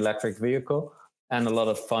with an electric vehicle, and a lot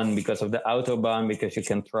of fun because of the Autobahn, because you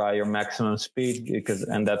can try your maximum speed,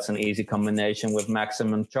 and that's an easy combination with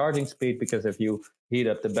maximum charging speed, because if you heat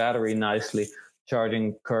up the battery nicely,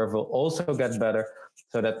 charging curve will also get better.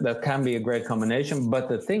 So that can be a great combination. But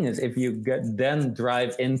the thing is, if you then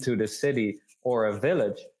drive into the city or a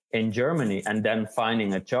village in Germany and then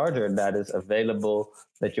finding a charger that is available,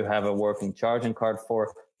 that you have a working charging card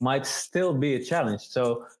for, might still be a challenge.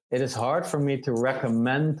 So it is hard for me to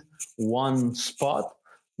recommend one spot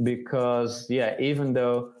because, even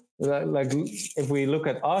though, like if we look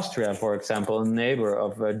at Austria, for example, a neighbor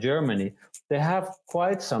of Germany, they have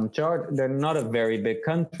quite some charge. They're not a very big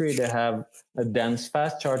country. They have a dense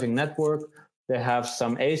fast charging network. They have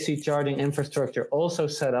some AC charging infrastructure also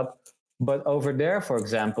set up. But over there, for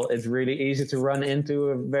example, it's really easy to run into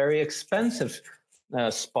a very expensive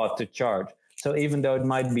spot to charge. So even though it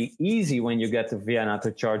might be easy when you get to Vienna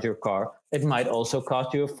to charge your car, it might also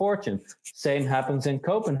cost you a fortune. Same happens in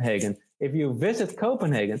Copenhagen. If you visit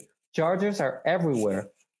Copenhagen, chargers are everywhere,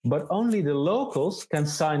 but only the locals can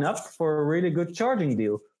sign up for a really good charging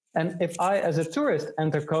deal. And if I, as a tourist,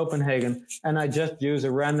 enter Copenhagen and I just use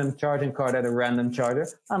a random charging card at a random charger,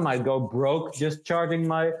 I might go broke just charging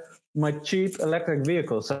my cheap electric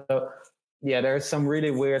vehicle. So yeah, there's some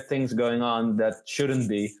really weird things going on that shouldn't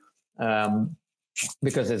be.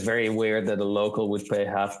 Because it's very weird that a local would pay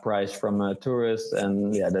half price from a tourist,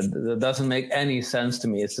 and yeah, that doesn't make any sense to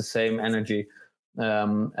me. It's the same energy,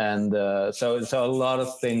 so a lot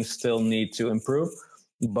of things still need to improve.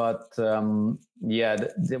 But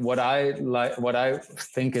what I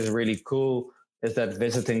think is really cool is that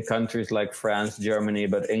visiting countries like France, Germany,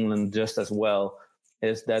 but England just as well,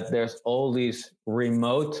 is that there's all these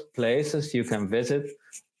remote places you can visit.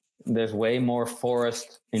 There's way more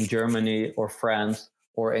forest in Germany or France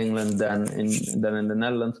or England than in the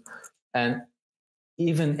Netherlands. And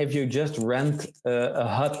even if you just rent a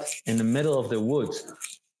hut in the middle of the woods,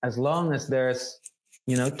 as long as there's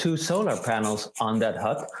 2 solar panels on that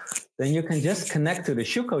hut, then you can just connect to the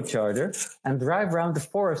Schuko charger and drive around the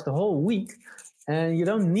forest the whole week. And you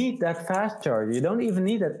don't need that fast charger. You don't even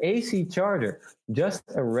need that AC charger. Just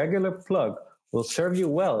a regular plug will serve you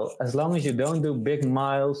well, as long as you don't do big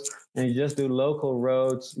miles and you just do local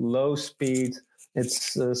roads, low speed.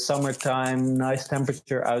 It's summertime, nice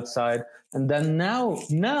temperature outside. And then now,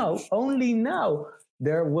 only now,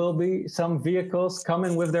 there will be some vehicles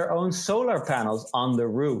coming with their own solar panels on the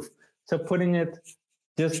roof. So putting it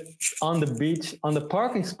just on the beach, on the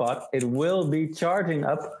parking spot, it will be charging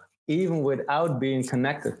up even without being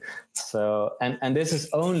connected. So, and this is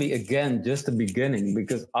only, again, just the beginning,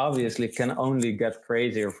 because obviously it can only get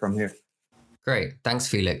crazier from here. Great. Thanks,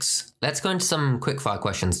 Felix. Let's go into some quickfire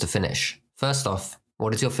questions to finish. First off,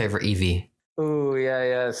 what is your favorite EV? Oh,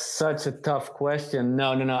 yeah. Such a tough question.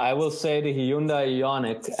 No. I will say the Hyundai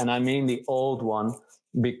Ioniq, and I mean the old one,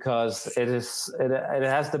 because it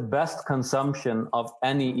has the best consumption of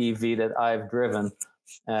any EV that I've driven.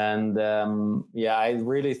 And I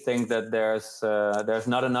really think that there's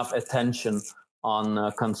not enough attention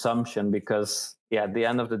on consumption, because at the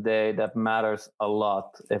end of the day, that matters a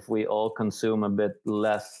lot. If we all consume a bit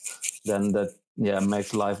less, then that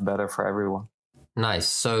makes life better for everyone. Nice.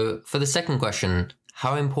 So for the second question,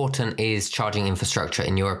 how important is charging infrastructure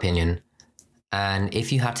in your opinion? And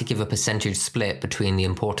if you had to give a percentage split between the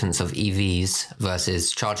importance of EVs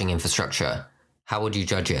versus charging infrastructure, how would you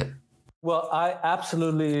judge it? Well, I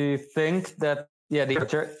absolutely think that the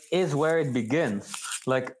infrastructure is where it begins.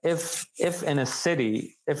 Like if a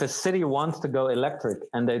city wants to go electric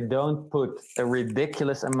and they don't put a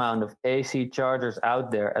ridiculous amount of AC chargers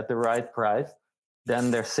out there at the right price,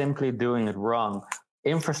 then they're simply doing it wrong.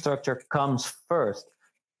 Infrastructure comes first,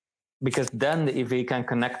 because then the EV can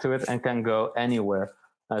connect to it and can go anywhere.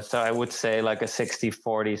 So I would say like a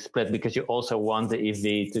 60-40 split, because you also want the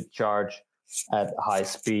EV to charge at high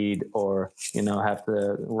speed or have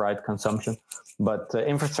the right consumption. But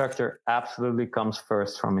infrastructure absolutely comes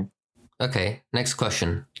first for me. Okay, next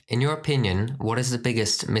question. In your opinion, what is the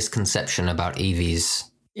biggest misconception about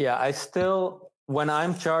EVs? Yeah, when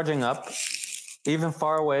I'm charging up, even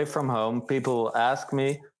far away from home, people will ask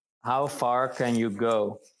me, how far can you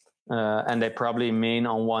go? And they probably mean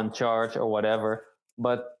on one charge or whatever.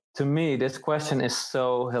 But to me, this question is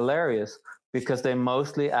so hilarious, because they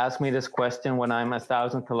mostly ask me this question when I'm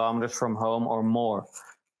 1,000 kilometers from home or more.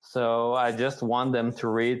 So I just want them to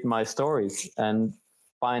read my stories and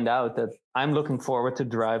find out that I'm looking forward to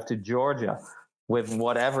drive to Georgia with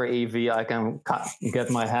whatever EV I can get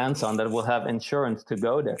my hands on that will have insurance to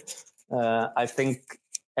go there. I think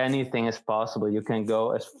anything is possible. You can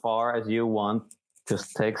go as far as you want.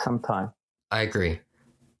 Just take some time. I agree.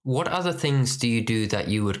 What other things do you do that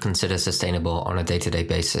you would consider sustainable on a day-to-day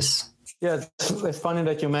basis? Yeah, it's funny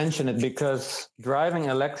that you mention it, because driving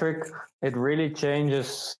electric, it really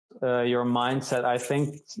changes your mindset, I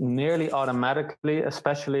think, nearly automatically,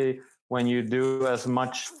 especially when you do as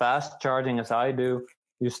much fast charging as I do.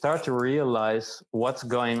 You start to realize what's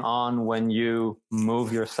going on when you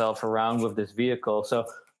move yourself around with this vehicle. So,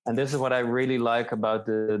 and this is what I really like about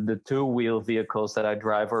the 2-wheel vehicles that I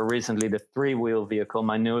drive, or recently the 3-wheel vehicle.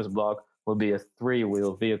 My newest blog will be a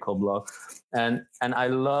 3-wheel vehicle blog. And I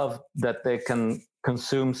love that they can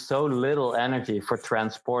consume so little energy for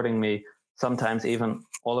transporting me, sometimes even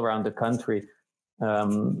all around the country.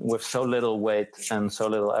 with so little weight and so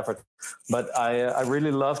little effort. But I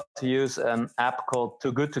really love to use an app called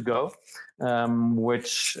Too Good To Go,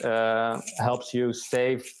 which helps you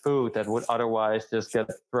save food that would otherwise just get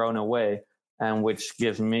thrown away, and which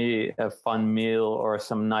gives me a fun meal or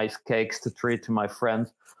some nice cakes to treat to my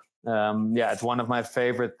friends. It's one of my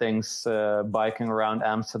favorite things, biking around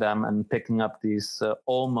Amsterdam and picking up these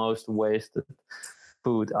almost wasted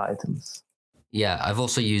food items. Yeah, I've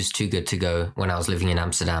also used Too Good To Go when I was living in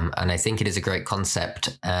Amsterdam, and I think it is a great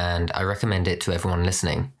concept, and I recommend it to everyone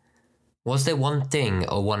listening. Was there one thing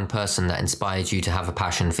or one person that inspired you to have a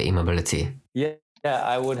passion for e-mobility? Yeah,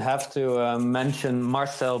 I would have to mention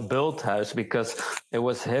Marcel Bulthuis, because it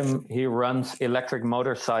was him. He runs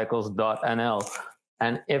electricmotorcycles.nl.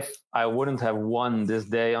 And if I wouldn't have won this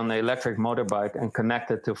day on the electric motorbike and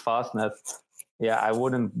connected to Fastnet, I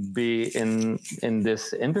wouldn't be in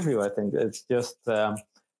this interview. I think it's just,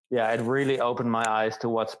 it really opened my eyes to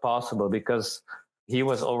what's possible, because he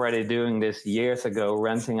was already doing this years ago,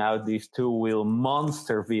 renting out these two-wheel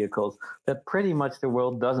monster vehicles that pretty much the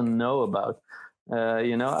world doesn't know about.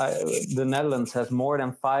 The Netherlands has more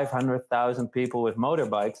than 500,000 people with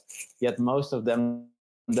motorbikes, yet most of them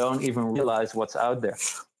don't even realize what's out there.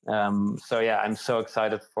 I'm so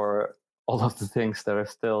excited for all of the things that are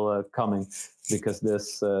still coming, because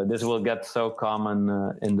this will get so common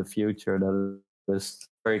in the future that is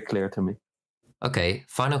very clear to me. Okay,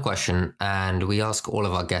 final question, and we ask all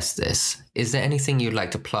of our guests this. Is there anything you'd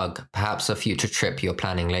like to plug, perhaps a future trip you're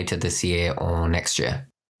planning later this year or next year?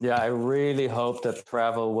 Yeah, I really hope that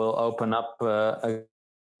travel will open up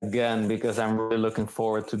again, because I'm really looking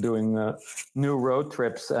forward to doing new road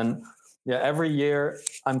trips. And every year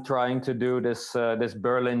I'm trying to do this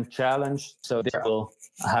Berlin challenge. So I will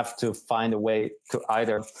have to find a way to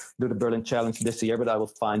either do the Berlin challenge this year, but I will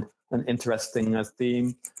find an interesting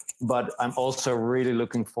theme. But I'm also really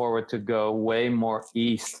looking forward to go way more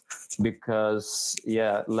east, because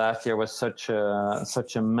last year was such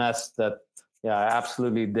a mess that I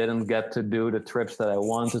absolutely didn't get to do the trips that I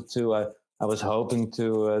wanted to. I was hoping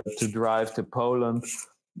to drive to Poland,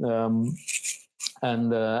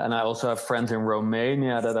 and I also have friends in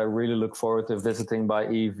Romania that I really look forward to visiting by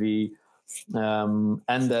EV.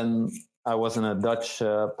 And then I was in a Dutch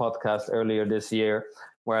podcast earlier this year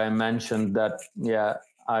where I mentioned that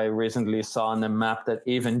I recently saw on the map that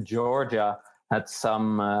even Georgia had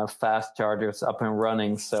some fast chargers up and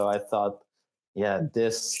running. So I thought,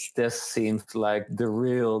 this seems like the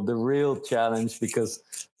real challenge, because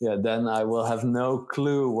then I will have no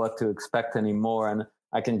clue what to expect anymore, and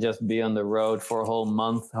I can just be on the road for a whole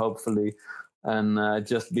month, hopefully, and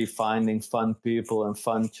just be finding fun people and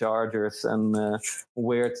fun chargers and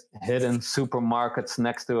weird hidden supermarkets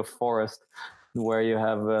next to a forest where you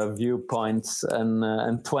have viewpoints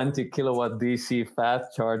and 20 kilowatt DC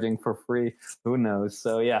fast charging for free. Who knows?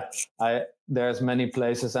 So there's many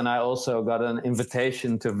places, and I also got an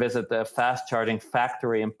invitation to visit the fast charging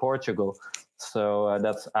factory in Portugal. So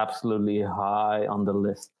that's absolutely high on the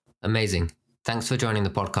list. Amazing. Thanks for joining the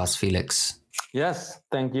podcast, Felix. Yes,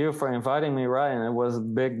 thank you for inviting me, Ryan. It was a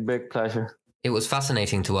big pleasure. It was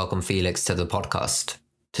fascinating to welcome Felix to the podcast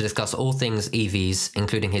to discuss all things EVs,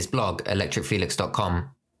 including his blog,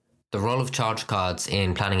 electricfelix.com, the role of charge cards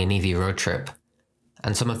in planning an EV road trip,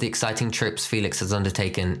 and some of the exciting trips Felix has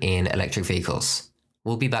undertaken in electric vehicles.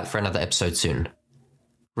 We'll be back for another episode soon.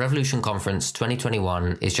 Revolution Conference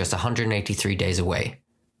 2021 is just 183 days away.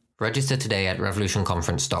 Register today at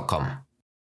revolutionconference.com.